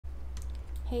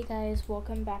Hey guys,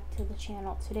 welcome back to the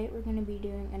channel. Today we're going to be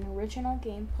doing an original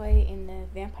gameplay in the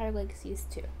Vampire Legacies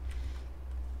 2.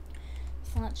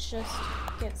 So let's just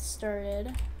get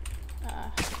started.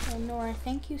 Nora,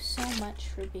 thank you so much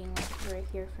for being right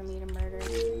here for me to murder.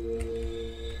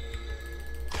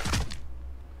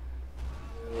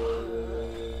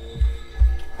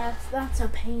 That's a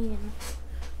pain.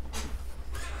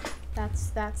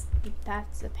 That's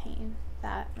a pain.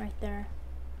 That right there.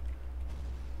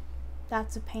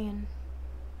 That's a pain.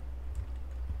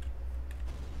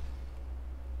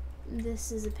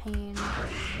 This is a pain.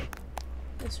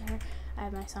 This hurt. I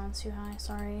have my sounds too high,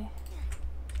 sorry.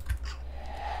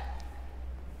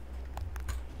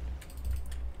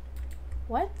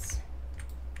 What?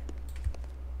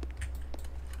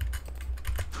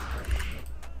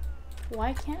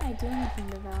 Why can't I do anything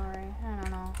to Valerie? I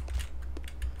don't know.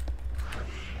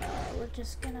 We're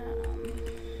just gonna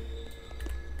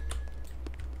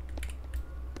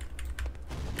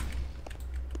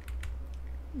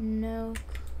no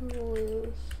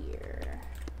clue here.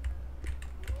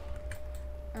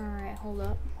 Alright, hold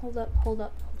up.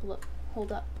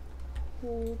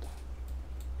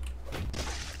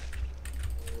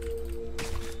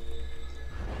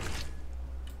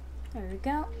 There we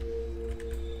go.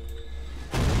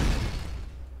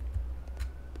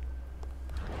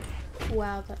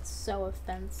 Wow, that's so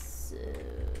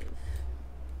offensive.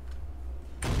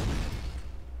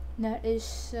 That is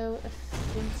so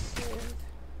offensive.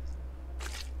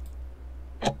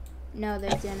 No, they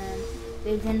didn't.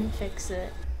 They didn't fix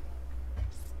it.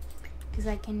 Because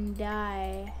I can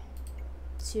die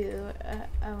to,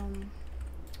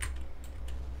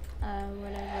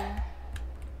 whatever.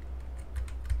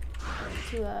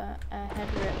 To a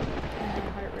head rip and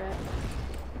a heart rip.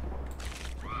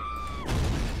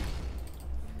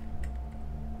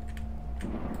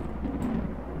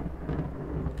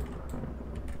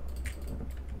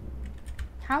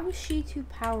 How is she too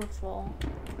powerful?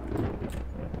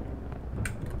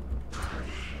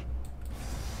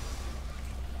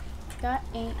 That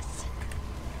ain't.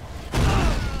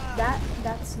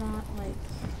 That's not like.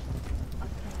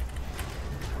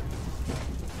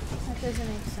 That doesn't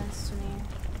make sense to me.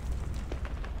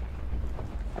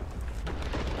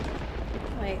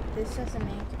 Like, this doesn't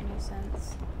make any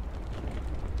sense.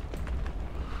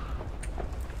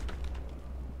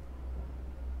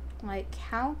 Like,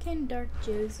 how can Dark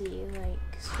Josie,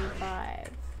 like,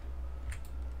 survive?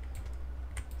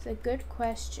 It's a good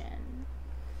question.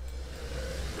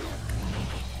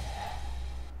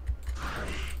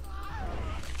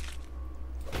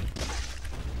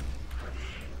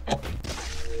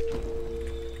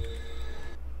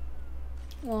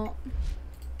 Well,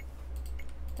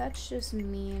 that's just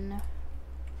mean.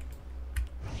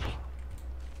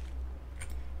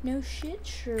 No shit,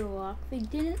 Sherlock. They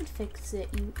didn't fix it,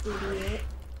 you idiot.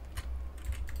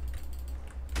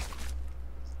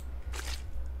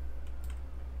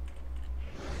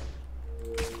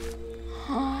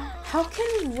 How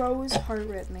can Rose heart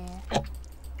rip me?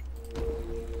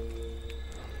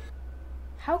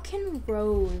 How can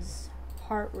Rose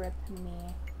heart rip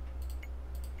me?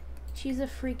 She's a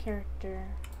free character.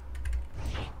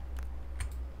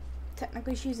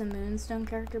 Technically she's a Moonstone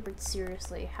character, but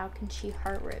seriously, how can she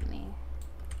heart rip me?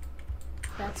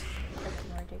 That's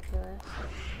freaking ridiculous.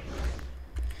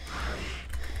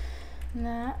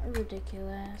 Not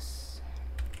ridiculous.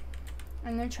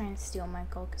 I'm gonna try and steal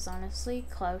Michael, because honestly,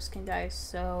 Klaus can die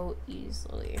so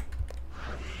easily.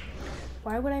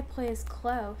 Why would I play as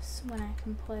Klaus when I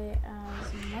can play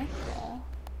as Michael?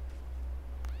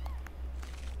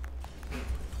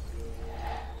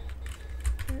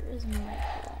 Where is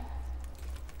Michael?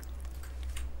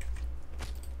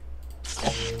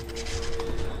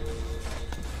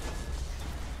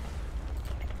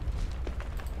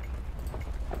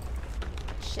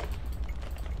 Shit.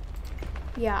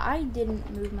 Yeah, I didn't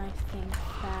move my thing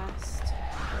fast.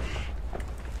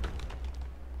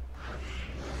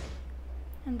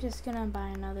 I'm just gonna buy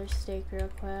another steak real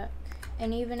quick.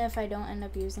 And even if I don't end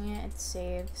up using it, it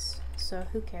saves. So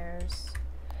who cares?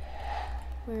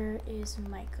 Where is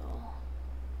Michael?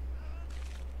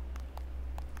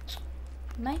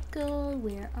 Michael,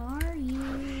 where are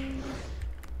you?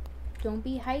 Don't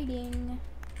be hiding.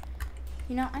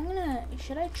 You know, I'm gonna...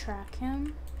 Should I track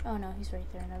him? Oh no, he's right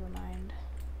there. Never mind.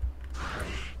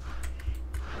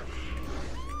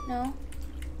 No?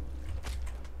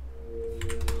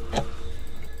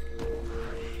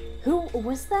 Who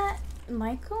was that?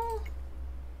 Michael?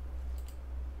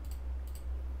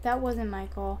 That wasn't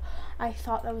Michael. I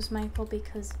thought that was Michael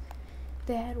because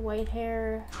they had white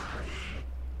hair.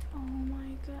 Oh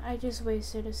my god. I just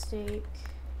wasted a steak.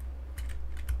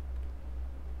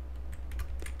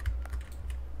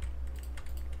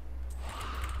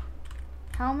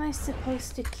 How am I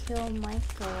supposed to kill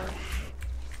Michael?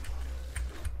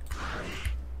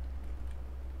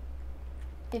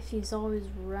 If he's always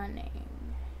running.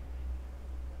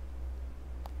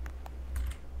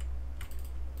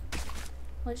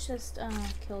 Let's just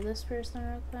kill this person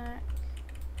real quick.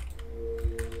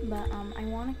 But I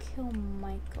want to kill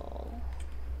Michael.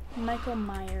 Michael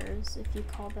Myers, if you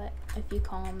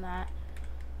call him that.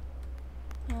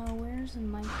 Where's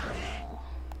Michael?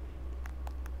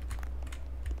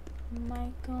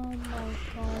 Michael.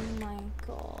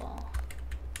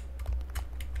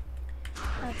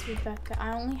 That's Rebecca.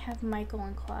 I only have Michael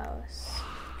and Klaus.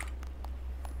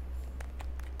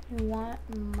 I want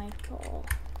Michael.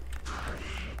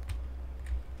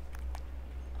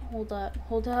 Hold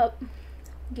up.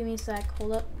 Give me a sec,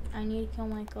 hold up. I need to kill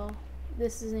Michael.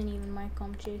 This isn't even Michael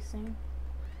I'm chasing.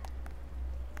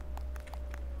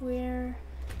 Where?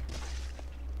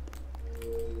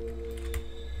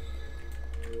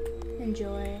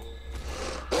 Enjoy.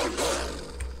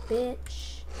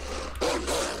 Bitch.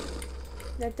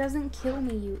 That doesn't kill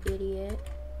me, you idiot.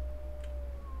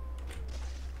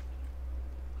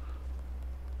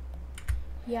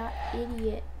 Yeah,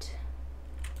 idiot.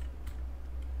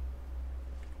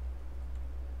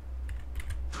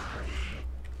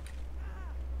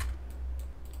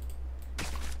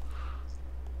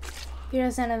 He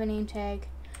doesn't have a name tag.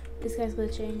 This guy's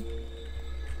glitching.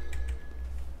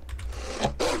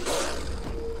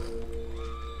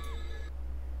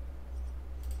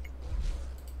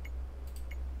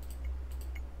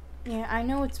 Yeah, I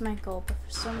know it's Michael, but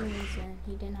for some reason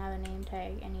he didn't have a name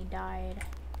tag and he died.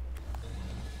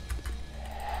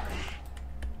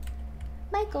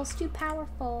 Michael's too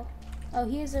powerful. Oh,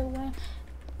 he is a white.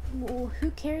 Well,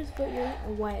 who cares about your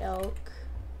white oak?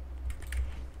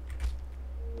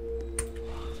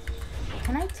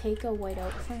 Can I take a white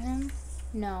oak from him?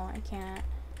 No, I can't.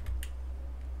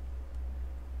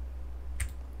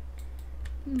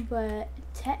 But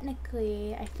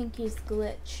technically, I think he's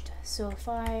glitched. So if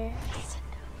I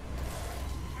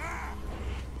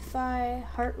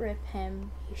heart rip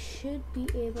him, he should be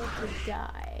able to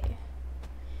die.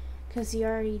 Because he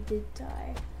already did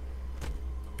die.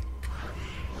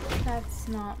 That's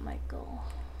not Michael.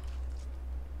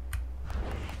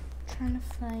 I'm trying to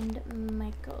find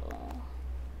Michael.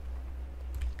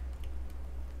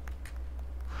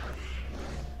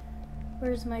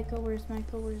 Where's Michael? Where's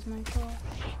Michael? Where's Michael?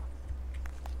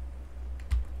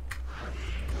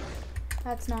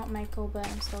 That's not Michael, but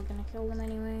I'm still gonna kill them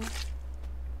anyway.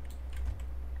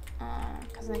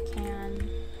 Cause I can.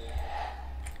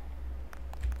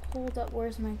 Hold up,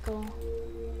 where's Michael?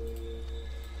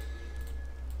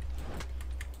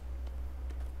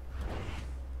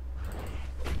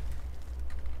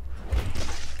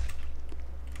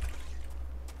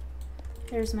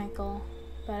 There's Michael,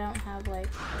 but I don't have like...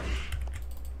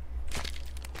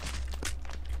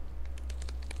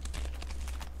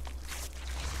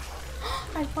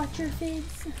 I watch your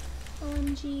vids.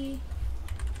 OMG.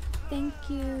 Thank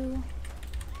you.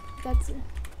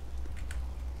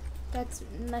 That's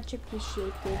much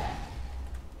appreciated.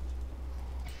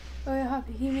 Oh yeah,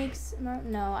 he makes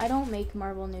no, I don't make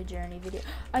Marvel New Journey video.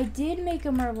 I did make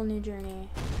a Marvel New Journey.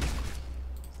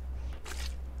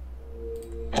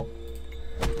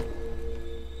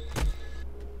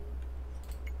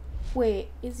 Wait,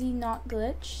 is he not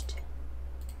glitched?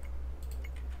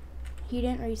 He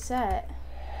didn't reset.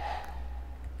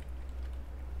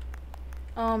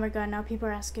 Oh my god, now people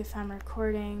are asking if I'm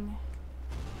recording.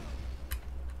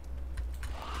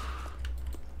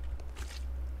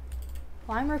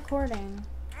 Well, I'm recording.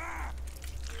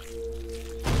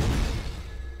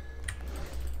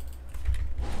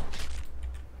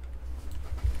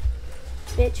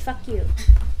 Bitch, fuck you.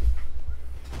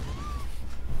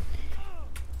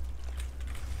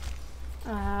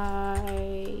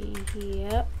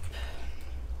 Yep.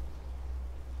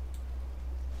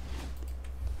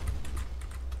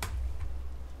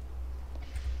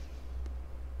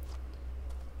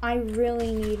 I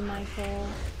really need Michael.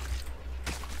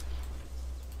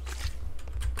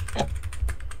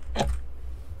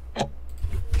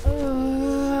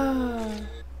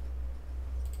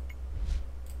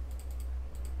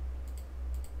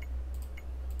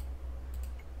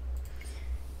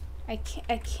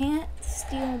 I can't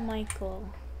steal Michael.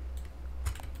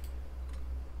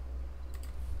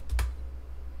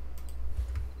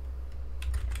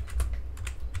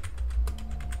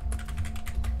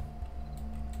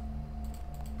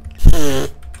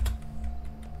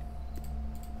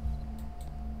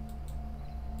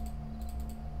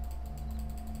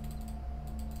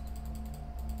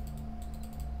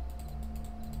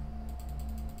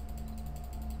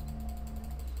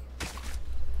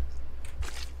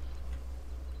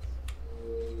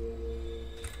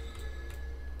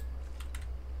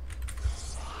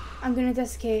 I'm gonna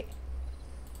desiccate.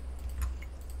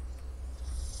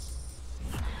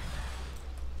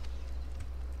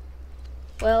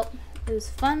 Well, it was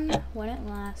fun when it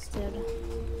lasted.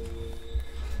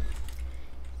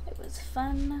 It was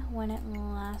fun when it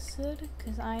lasted,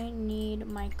 because I need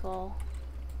Michael.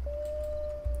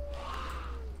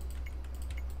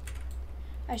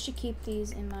 I should keep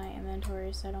these in my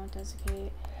inventory so I don't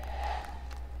desiccate.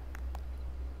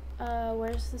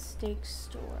 Where's the steak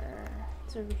store?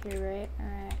 It's over here, right?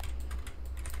 Alright.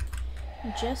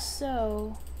 Just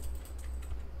so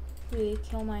we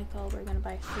kill Michael, we're gonna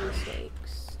buy 3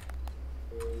 steaks.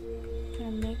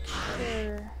 Gonna make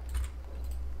sure.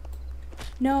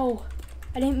 No!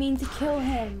 I didn't mean to kill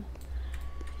him!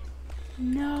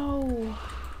 No!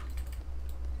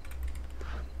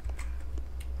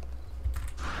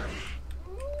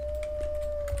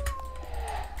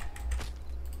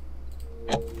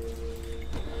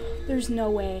 There's no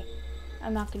way.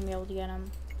 I'm not gonna be able to get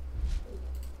him.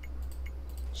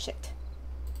 Shit.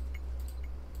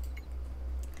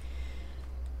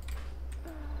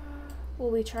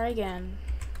 Will we try again?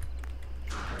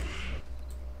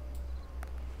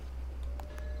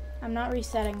 I'm not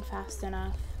resetting fast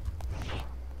enough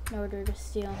in order to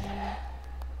steal him.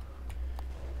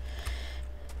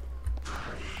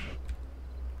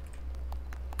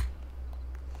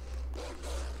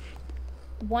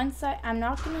 I'm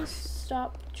not gonna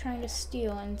stop trying to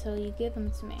steal until you give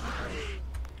him to me.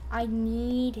 I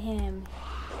need him.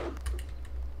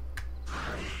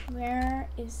 Where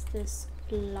is this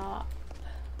blob?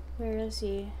 Where is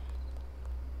he?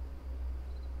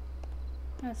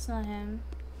 That's not him.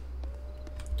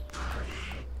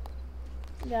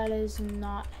 That is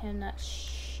not him, that's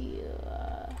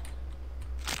Sheila.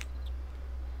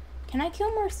 Can I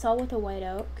kill Marcel with a white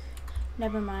oak?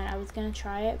 Never mind, I was gonna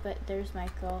try it, but there's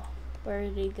Michael. Where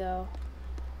did he go?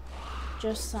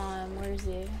 Just saw him, where is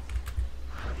he?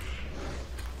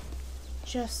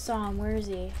 Just saw him, where is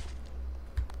he?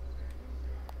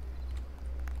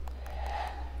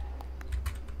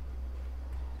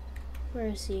 Where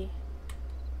is he?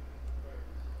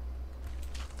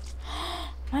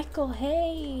 Michael,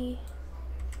 hey!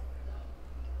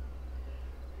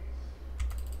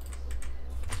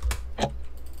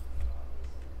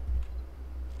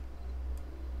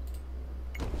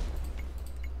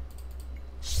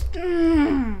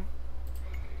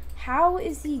 How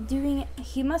is he doing it?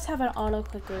 He must have an auto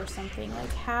clicker or something.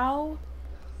 Like, how?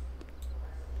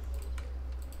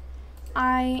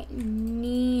 I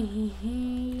need...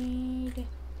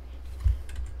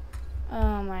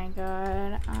 Oh my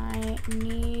god. I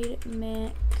need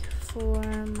Mick for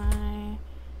my...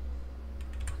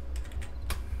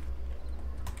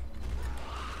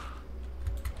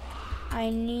 I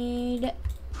need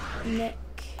Mick.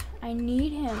 I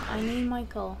need him. I need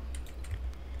Michael.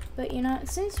 But you know,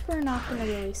 since we're not gonna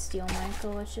really steal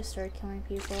Michael, let's just start killing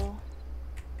people.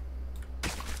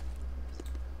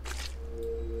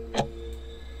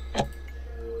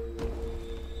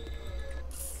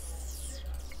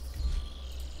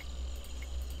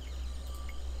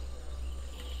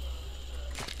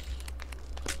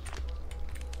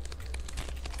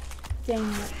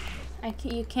 Dang it.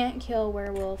 You can't kill a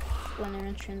werewolf when they're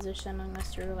in transition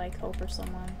unless you're like Hope or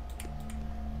someone.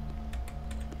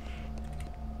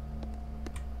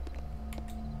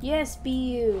 Yes,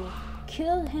 BU.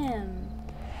 Kill him.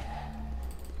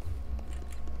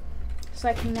 So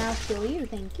I can now kill you.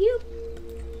 Thank you.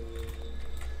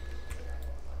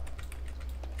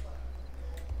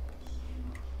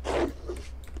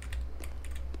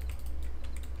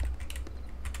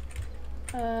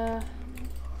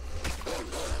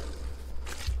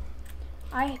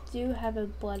 I do have a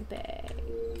blood bag,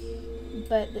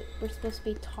 but we're supposed to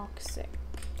be toxic.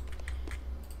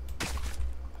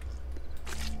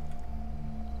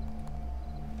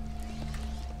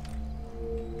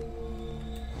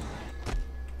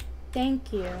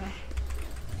 Thank you.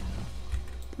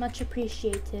 Much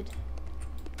appreciated.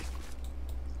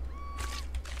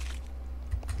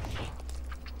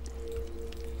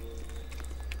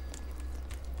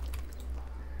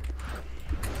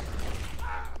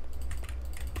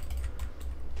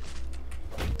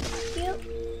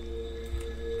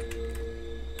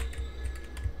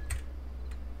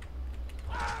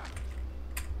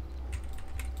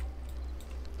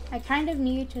 I kind of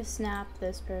need to snap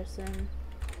this person.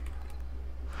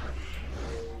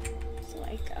 So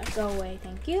like, go away,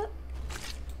 thank you.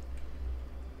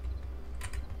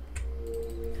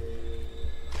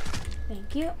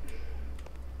 Thank you.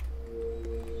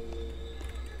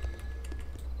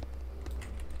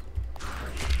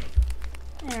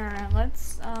 Alright,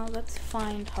 let's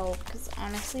find Hope, because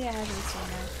honestly I haven't seen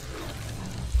her.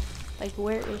 Like,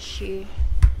 where is she?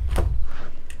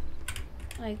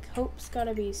 Like, Hope's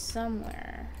gotta be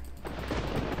somewhere.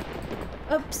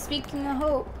 Oh, speaking of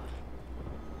Hope.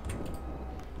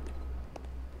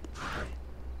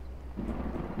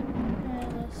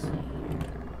 Let's see.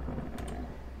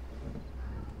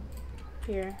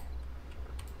 Here.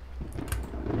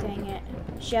 Dang it.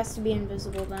 She has to be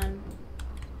invisible then.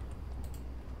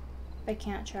 I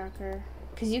can't track her.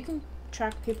 Because you can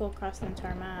track people across the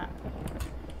entire map.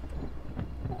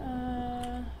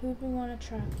 Who do we want to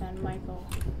track then? Michael.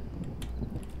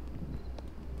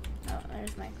 Oh,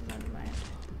 there's Michael. Never mind.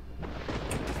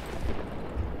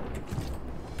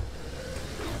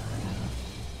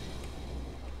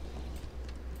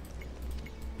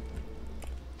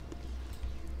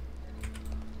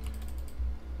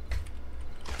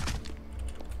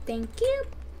 Thank you.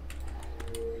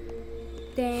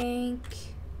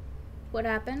 What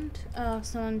happened? Oh,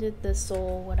 someone did the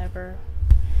soul, whatever.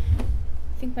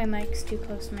 I think my mic's too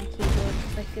close to my keyboard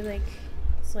because I feel like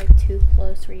it's like too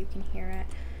close where you can hear it.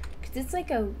 Because it's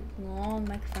like a long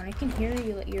microphone. I can hear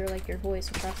you, your voice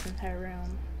across the entire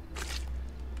room.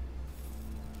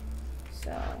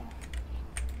 So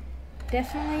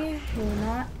definitely will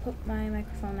not put my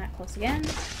microphone that close again.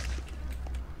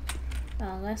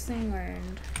 Lesson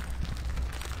learned.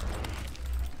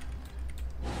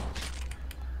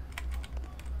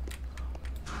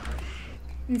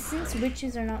 And since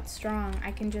witches are not strong,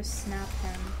 I can just snap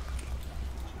him.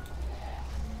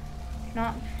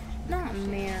 Not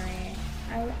Mary.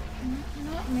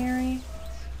 Not Mary.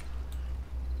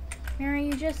 Mary,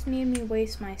 you just made me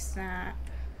waste my snap.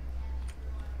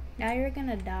 Now you're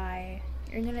gonna die.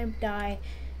 You're gonna die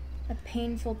a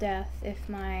painful death if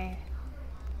my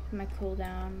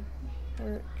cooldown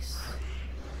works.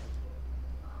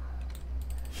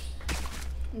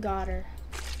 Got her.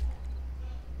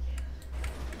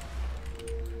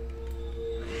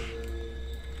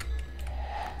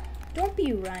 Don't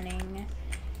be running.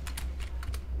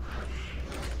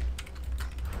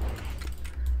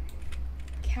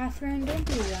 Catherine, don't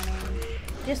be running.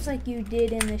 Just like you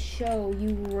did in the show,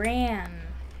 you ran.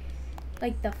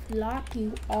 Like the flop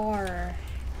you are.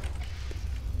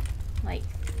 Like,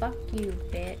 fuck you,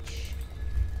 bitch.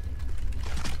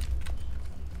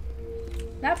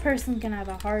 That person's gonna have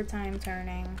a hard time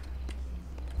turning.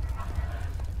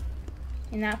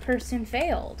 And that person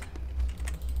failed.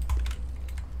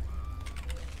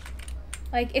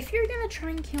 Like, if you're gonna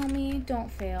try and kill me,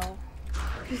 don't fail.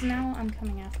 Because now I'm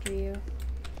coming after you.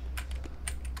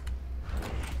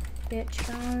 Bitch,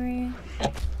 Valerie.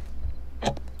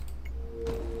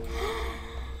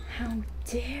 How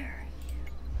dare you?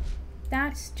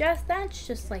 That's just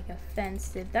like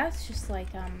offensive. That's just like,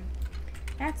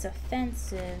 that's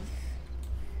offensive.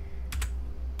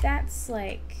 That's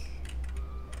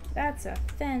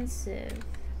offensive.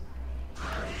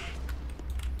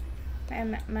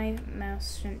 My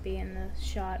mouse shouldn't be in the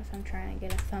shot if I'm trying to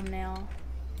get a thumbnail.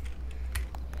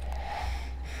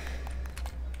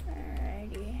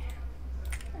 Alrighty.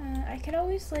 I could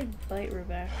always, like, bite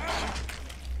Rebecca.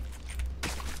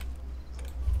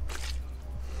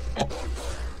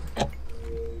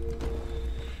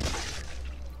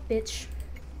 Bitch.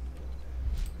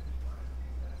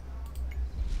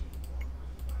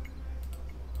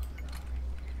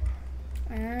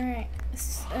 Alright.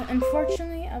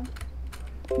 Unfortunately,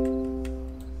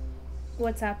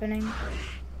 what's happening?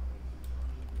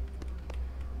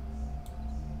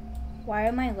 Why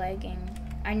am I lagging?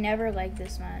 I never lag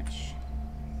this much.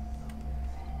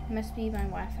 It must be my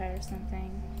Wi-Fi or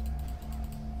something.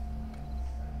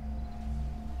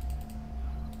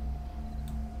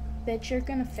 Bitch, you're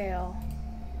gonna fail.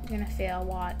 You're gonna fail,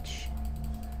 watch.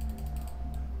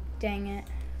 Dang it.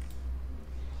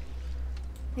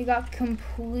 They got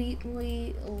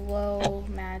completely low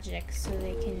magic, so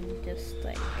they can just,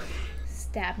 like,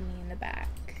 stab me in the back.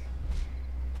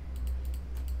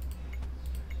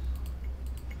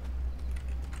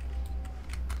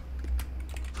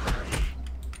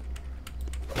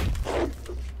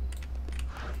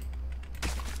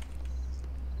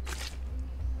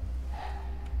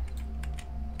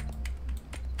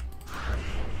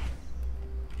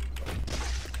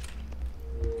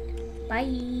 Bye!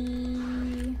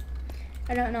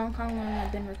 I don't know how long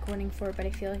I've been recording for, but I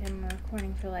feel like I'm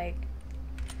recording for like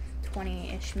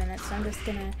 20-ish minutes, so I'm just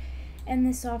gonna end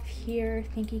this off here.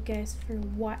 Thank you guys for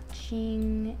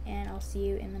watching, and I'll see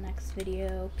you in the next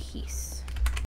video. Peace.